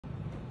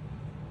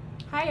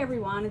Hi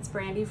everyone, it's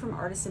Brandy from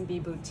Artisan Bee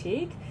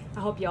Boutique. I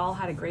hope you all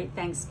had a great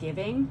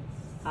Thanksgiving.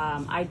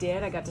 I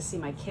did. I got to see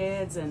my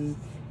kids and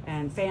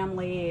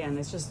family, and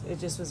it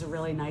just was a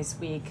really nice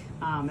week.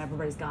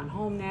 Everybody's gone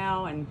home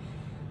now, and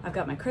I've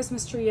got my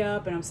Christmas tree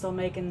up, and I'm still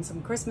making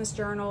some Christmas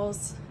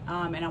journals.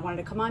 And I wanted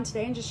to come on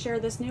today and just share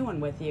this new one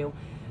with you.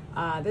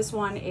 This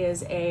one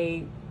is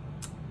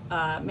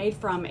made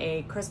from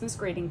a Christmas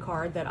greeting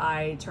card that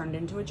I turned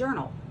into a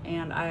journal,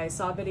 and I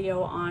saw a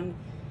video on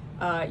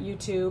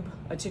YouTube,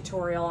 a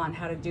tutorial on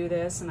how to do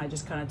this, and I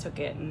just kind of took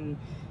it and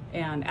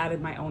added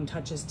my own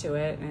touches to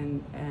it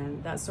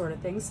and that sort of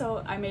thing.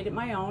 So I made it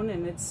my own,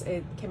 and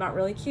it came out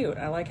really cute.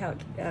 I like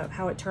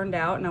how it turned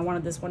out, and I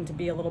wanted this one to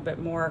be a little bit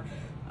more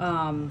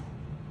of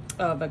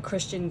a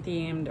Christian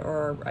themed,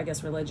 or I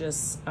guess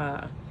religious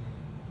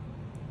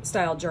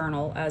style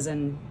journal, as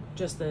in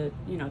just the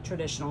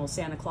traditional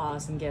Santa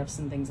Claus and gifts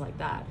and things like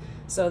that.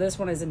 So this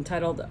one is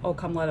entitled "Oh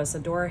Come Let Us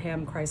Adore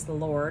Him, Christ the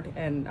Lord,"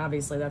 and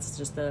obviously that's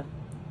just the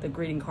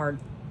greeting card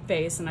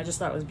face, and I just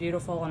thought it was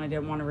beautiful, and I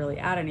didn't want to really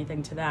add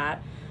anything to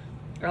that.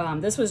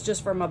 This was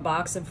just from a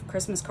box of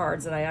Christmas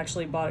cards that I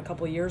actually bought a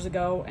couple years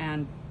ago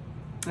and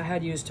I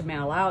had used to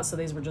mail out, so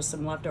these were just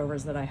some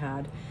leftovers that I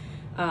had.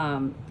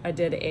 I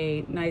did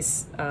a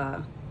nice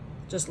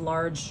just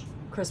large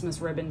Christmas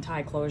ribbon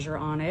tie closure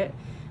on it.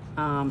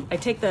 I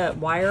take the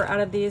wire out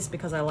of these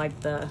because I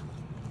like the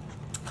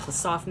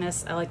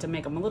softness. I like to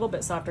make them a little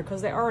bit softer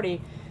because they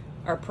already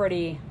are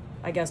pretty,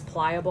 I guess,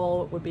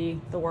 pliable would be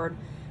the word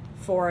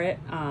for it.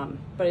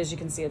 But as you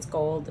can see, it's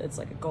gold. It's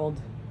like a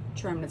gold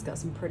trim, and it's got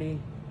some pretty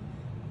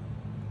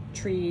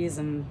trees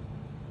and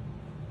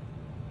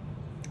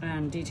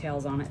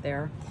details on it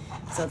there.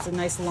 So it's a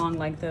nice long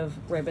length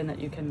of ribbon that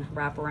you can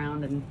wrap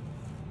around and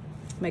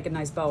make a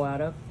nice bow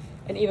out of.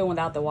 And even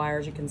without the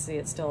wires, you can see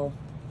it's still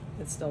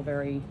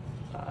very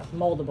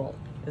moldable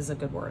is a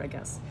good word, I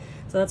guess.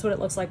 So that's what it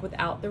looks like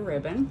without the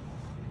ribbon.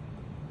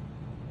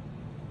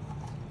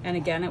 And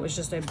again, it was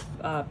just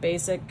a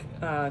basic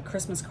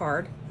Christmas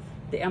card.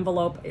 The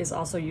envelope is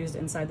also used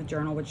inside the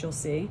journal, which you'll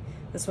see.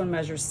 This one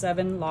measures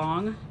 7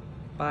 long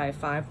by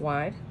 5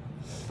 wide.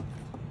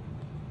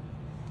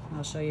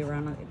 I'll show you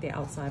around the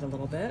outside a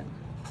little bit.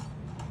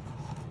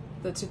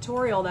 The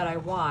tutorial that I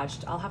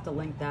watched, I'll have to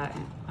link that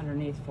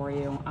underneath for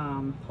you.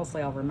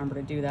 Hopefully I'll remember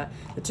to do that.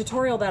 The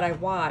tutorial that I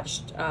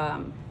watched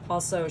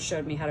also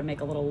showed me how to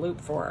make a little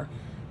loop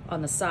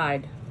on the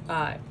side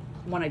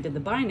when I did the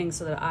binding,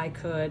 so that I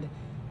could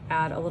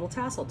add a little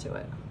tassel to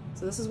it.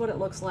 So this is what it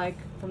looks like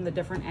from the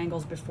different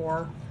angles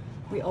before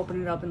we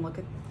open it up and look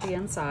at the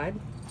inside.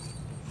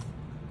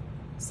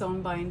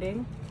 Sewn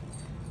binding,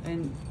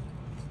 and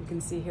you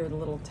can see here the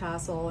little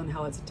tassel and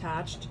how it's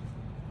attached.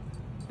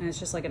 And it's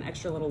just like an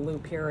extra little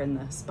loop here in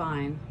the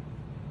spine.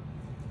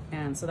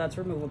 And so that's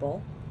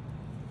removable.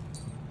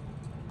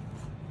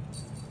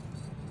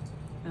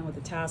 And with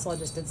the tassel, I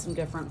just did some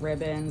different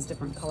ribbons,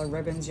 different color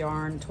ribbons,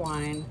 yarn,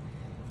 twine,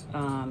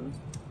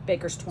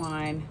 baker's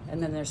twine,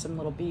 and then there's some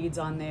little beads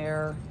on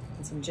there,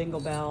 and some jingle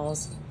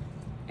bells,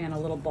 and a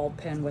little bulb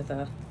pin with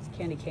a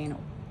candy cane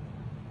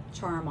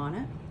charm on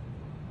it.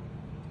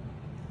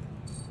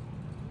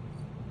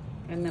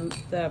 And then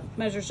the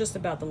measure's just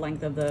about the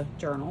length of the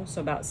journal, so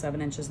about 7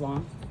 inches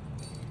long.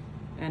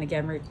 And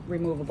again,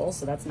 removable,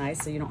 so that's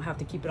nice, so you don't have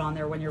to keep it on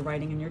there when you're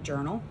writing in your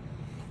journal.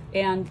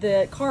 And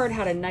the card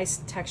had a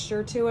nice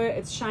texture to it.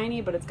 It's shiny,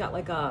 but it's got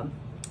like a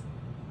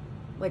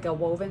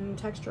woven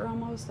texture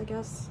almost, I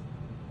guess.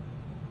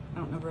 I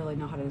don't really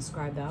know how to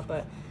describe that,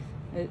 but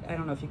I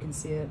don't know if you can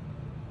see it.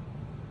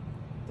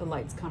 The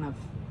light's kind of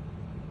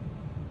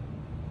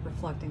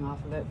reflecting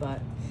off of it, but.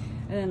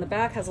 And then the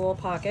back has a little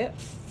pocket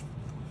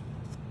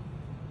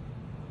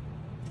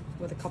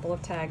with a couple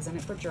of tags in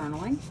it for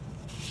journaling.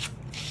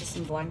 Just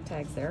some blank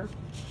tags there.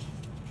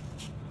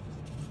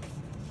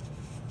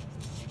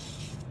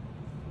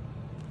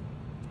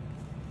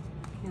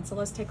 And so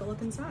let's take a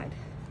look inside.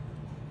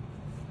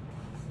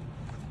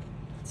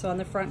 So on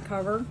the front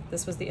cover,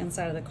 this was the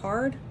inside of the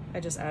card. I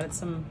just added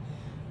some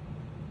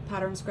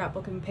pattern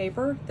scrapbooking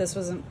paper. This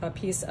was a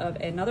piece of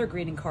another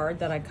greeting card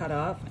that I cut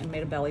off and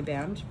made a belly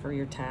band for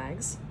your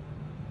tags.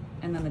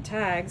 And then the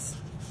tags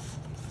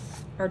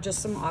are just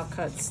some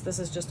offcuts. This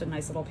is just a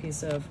nice little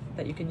piece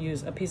that you can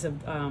use, a piece of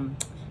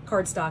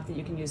cardstock that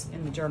you can use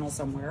in the journal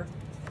somewhere.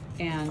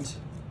 And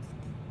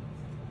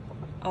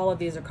all of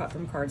these are cut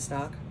from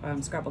cardstock,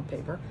 scrapbook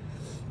paper.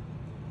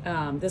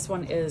 This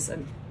one is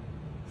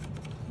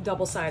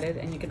double-sided,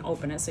 and you can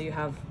open it, so you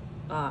have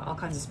all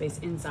kinds of space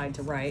inside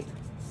to write.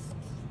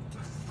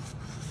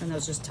 And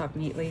those just tuck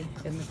neatly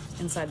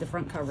inside the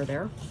front cover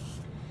there.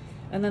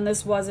 And then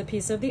this was a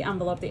piece of the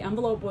envelope. The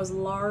envelope was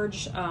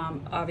large,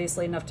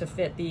 obviously enough to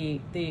fit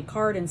the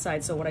card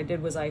inside. So what I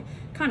did was I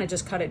kind of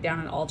just cut it down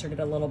and altered it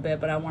a little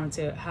bit, but I wanted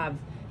to have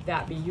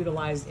that be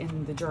utilized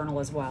in the journal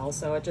as well.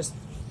 So it just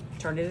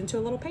turned it into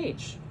a little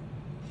page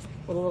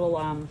with a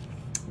little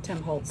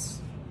Tim Holtz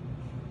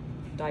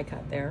die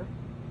cut there.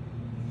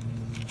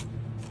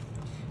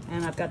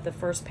 And I've got the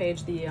first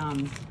page, the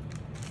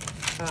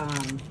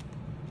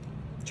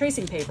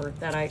tracing paper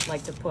that I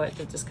like to put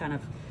that just kind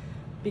of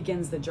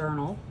begins the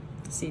journal,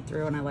 see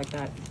through, and I like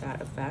that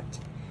effect.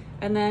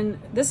 And then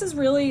this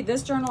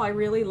journal, I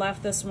really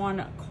left this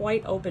one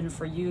quite open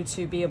for you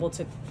to be able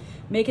to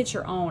make it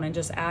your own and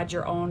just add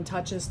your own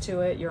touches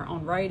to it, your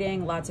own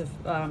writing, lots of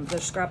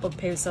the scrapbook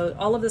page. So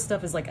all of this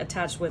stuff is like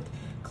attached with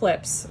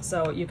clips,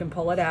 so you can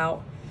pull it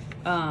out.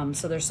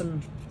 So there's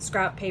some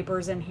scrap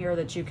papers in here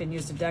that you can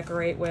use to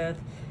decorate with,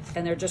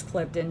 and they're just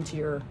clipped into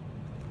your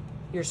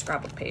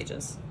scrapbook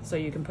pages. So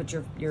you can put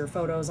your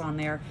photos on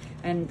there.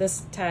 And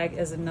this tag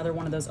is another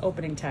one of those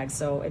opening tags,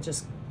 so I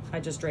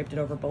just draped it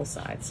over both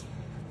sides.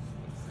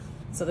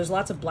 So there's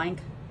lots of blank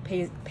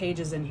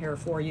pages in here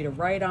for you to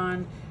write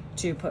on,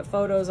 to put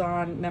photos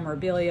on,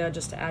 memorabilia,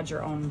 just to add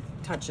your own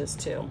touches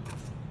too.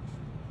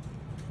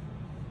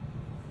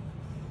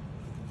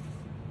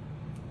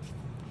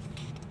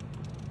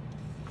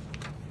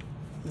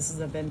 This is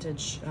a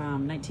vintage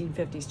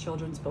 1950s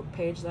children's book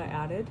page that I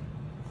added.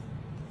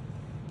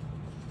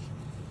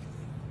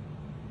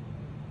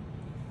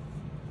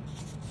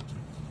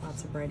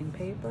 Lots of writing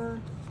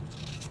paper,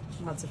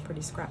 lots of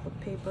pretty scrapbook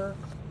paper.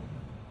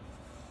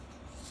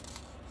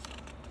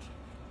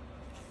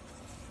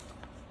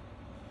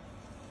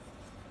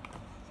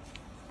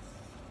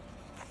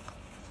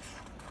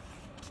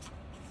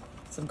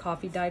 Some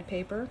coffee dyed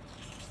paper.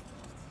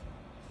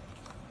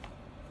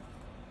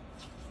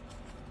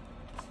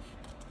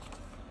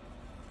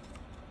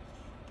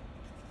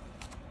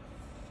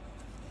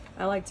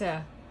 I like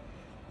to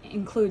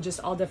include just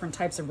all different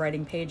types of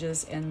writing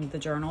pages in the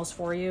journals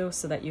for you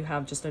so that you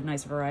have just a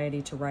nice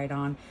variety to write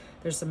on.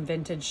 There's some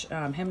vintage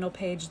hymnal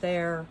page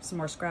there, some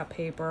more scrap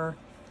paper.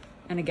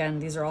 And again,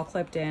 these are all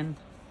clipped in,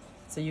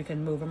 so you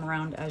can move them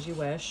around as you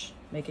wish,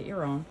 make it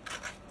your own.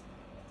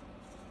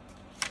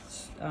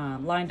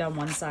 Lined on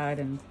one side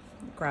and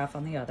graph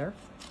on the other.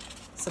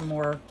 Some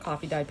more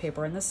coffee dyed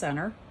paper in the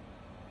center.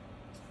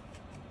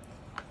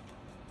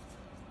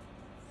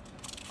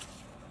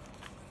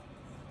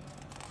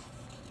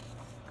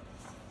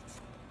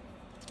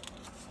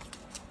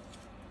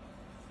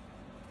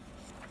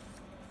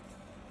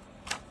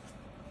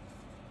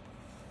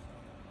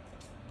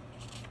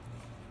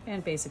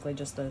 And basically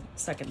just the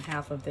second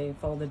half of the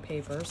folded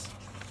papers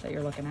that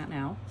you're looking at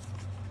now.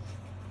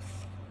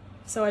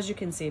 So as you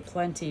can see,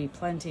 plenty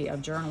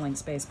of journaling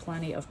space,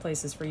 plenty of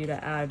places for you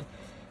to add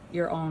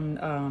your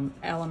own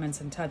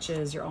elements and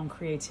touches, your own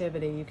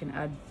creativity. You can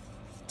add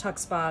tuck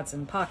spots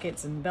and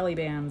pockets and belly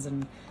bands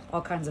and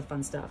all kinds of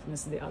fun stuff. And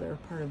this is the other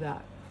part of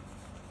that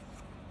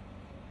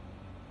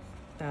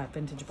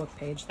vintage book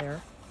page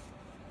there.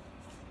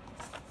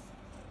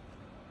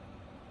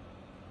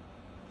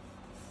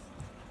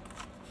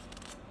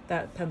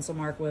 That pencil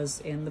mark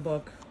was in the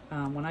book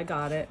when I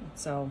got it,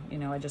 so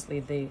I just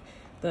leave the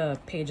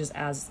pages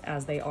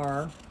as they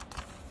are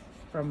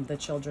from the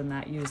children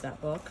that use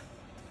that book.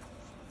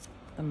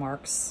 The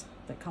marks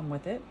that come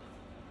with it.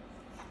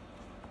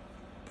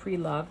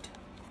 Pre-loved.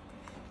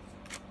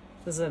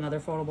 This is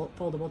another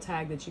foldable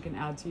tag that you can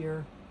add to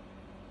your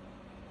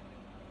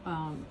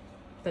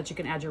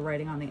your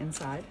writing on the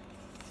inside.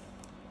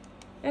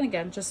 And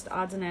again, just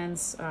odds and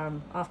ends,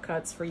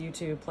 offcuts for you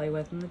to play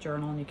with in the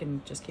journal, and you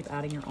can just keep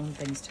adding your own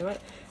things to it.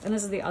 And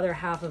this is the other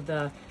half of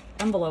the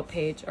envelope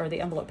page, or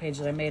the envelope page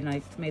that I made, and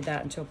I made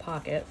that into a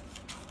pocket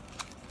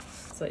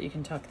so that you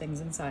can tuck things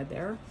inside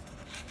there.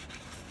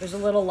 There's a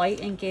little light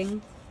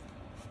inking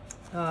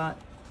throughout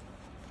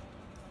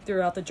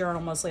the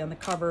journal, mostly on the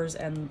covers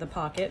and the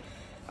pocket,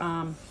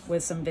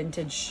 with some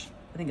vintage,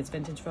 I think it's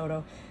vintage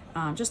photo,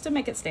 just to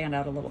make it stand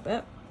out a little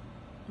bit.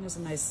 There's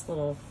a nice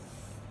little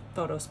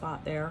photo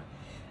spot there.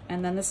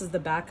 And then this is the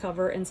back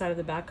cover, inside of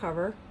the back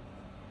cover,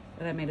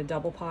 and I made a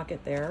double pocket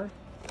there.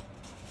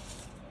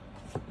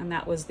 And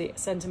that was the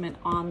sentiment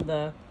on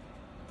the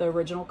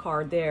original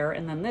card there,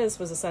 and then this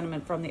was a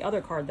sentiment from the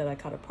other card that I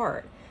cut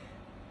apart.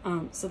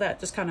 So that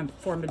just kind of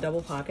formed a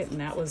double pocket,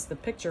 and that was the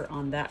picture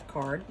on that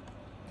card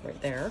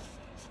right there.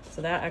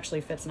 So that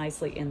actually fits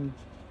nicely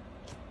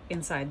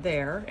inside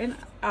there. And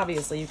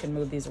obviously you can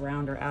move these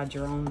around or add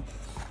your own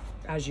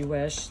as you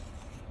wish.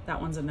 That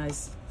one's a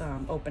nice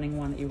opening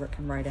one that you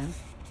can write in.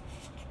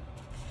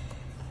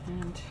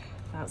 And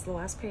that's the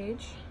last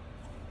page.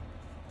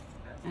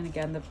 And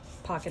again, the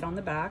pocket on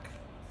the back.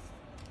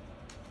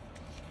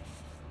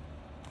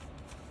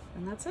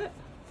 And that's it.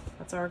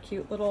 That's our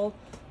cute little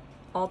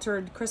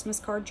altered Christmas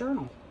card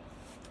journal.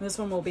 This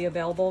one will be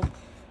available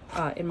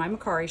in my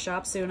Mercari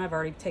shop soon. I've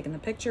already taken the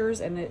pictures,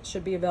 and it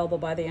should be available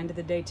by the end of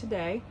the day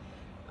today.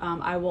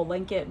 I will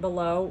link it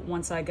below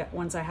once I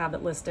have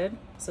it listed,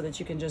 so that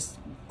you can just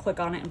click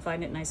on it and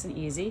find it nice and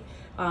easy.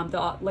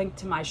 The link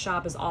to my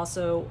shop is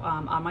also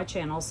on my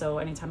channel, so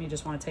anytime you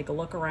just want to take a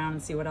look around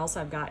and see what else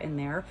I've got in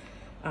there,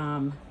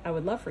 I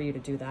would love for you to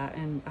do that.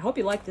 And I hope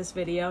you liked this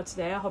video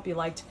today. I hope you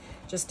liked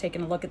just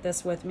taking a look at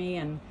this with me,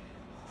 and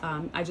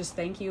I just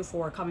thank you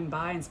for coming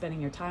by and spending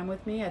your time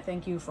with me. I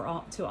thank you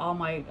to all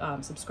my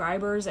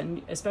subscribers,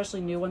 and especially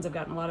new ones. I've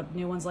gotten a lot of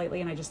new ones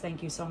lately, and I just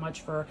thank you so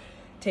much for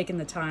taking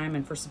the time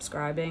and for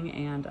subscribing.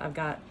 And I'm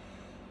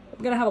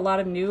gonna have a lot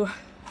of new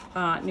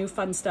new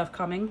fun stuff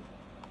coming.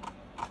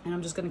 And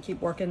I'm just going to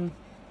keep working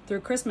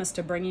through Christmas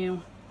to bring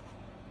you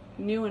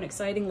new and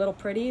exciting little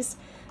pretties.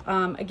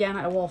 Again,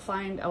 I will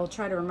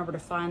try to remember to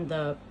find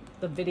the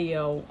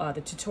video,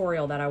 the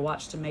tutorial that I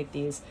watched to make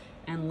these,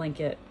 and link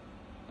it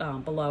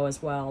below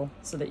as well,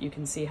 so that you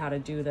can see how to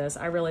do this.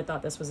 I really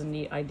thought this was a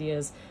neat idea,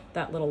 is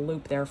that little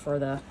loop there for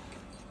the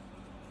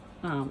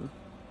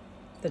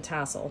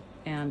tassel.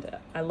 And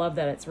I love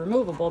that it's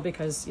removable,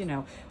 because, you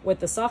know, with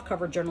the soft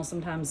cover journal,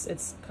 sometimes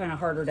it's kind of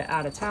harder to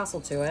add a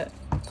tassel to it.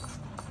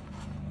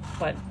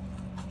 But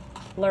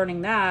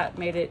learning that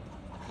made it,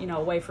 you know,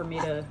 a way for me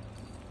to,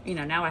 you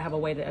know, now I have a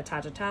way to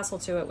attach a tassel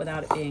to it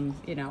without it being,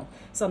 you know,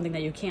 something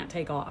that you can't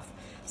take off.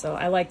 So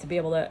I like to be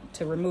able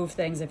to remove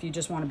things if you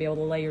just want to be able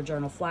to lay your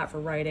journal flat for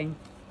writing.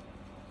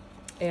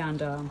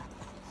 And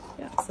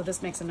yeah, so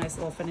this makes a nice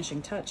little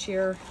finishing touch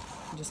here.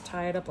 You just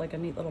tie it up like a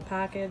neat little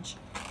package,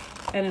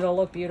 and it'll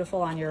look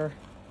beautiful on your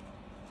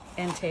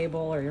end table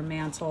or your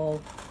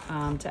mantle,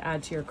 to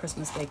add to your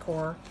Christmas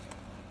decor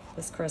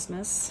this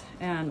Christmas,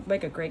 and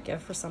make a great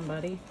gift for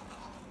somebody.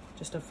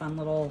 Just a fun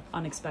little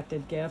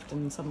unexpected gift,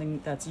 and something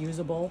that's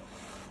usable,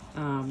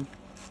 and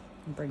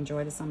bring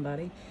joy to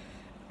somebody.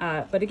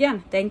 But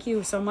again, thank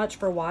you so much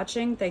for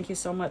watching. Thank you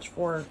so much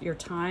for your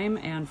time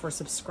and for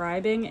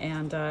subscribing,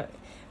 and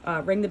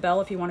ring the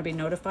bell if you want to be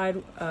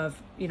notified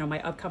of, you know,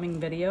 my upcoming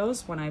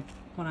videos when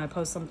I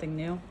post something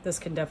new. This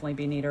can definitely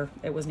be neater.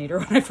 It was neater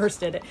when I first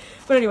did it.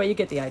 But anyway, you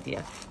get the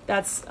idea.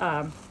 That's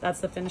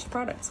the finished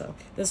product. So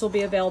this will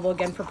be available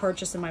again for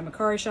purchase in my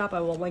Mercari shop.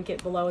 I will link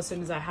it below as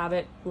soon as I have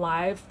it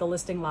live, the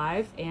listing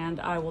live, and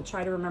I will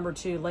try to remember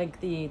to link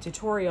the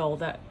tutorial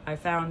that I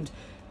found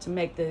to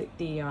make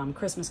the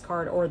Christmas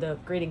card or the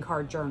greeting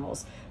card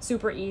journals.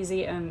 Super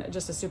easy and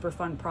just a super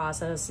fun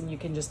process, and you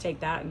can just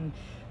take that and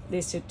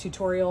these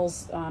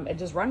tutorials and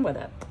just run with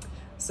it.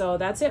 So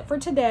that's it for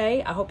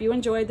today. I hope you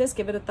enjoyed this.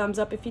 Give it a thumbs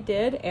up if you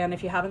did, and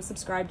if you haven't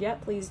subscribed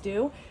yet, please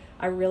do.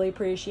 I really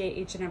appreciate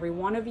each and every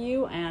one of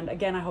you, and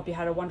again, I hope you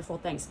had a wonderful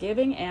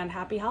Thanksgiving and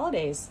happy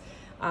holidays.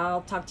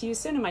 I'll talk to you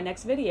soon in my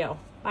next video.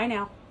 Bye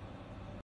now.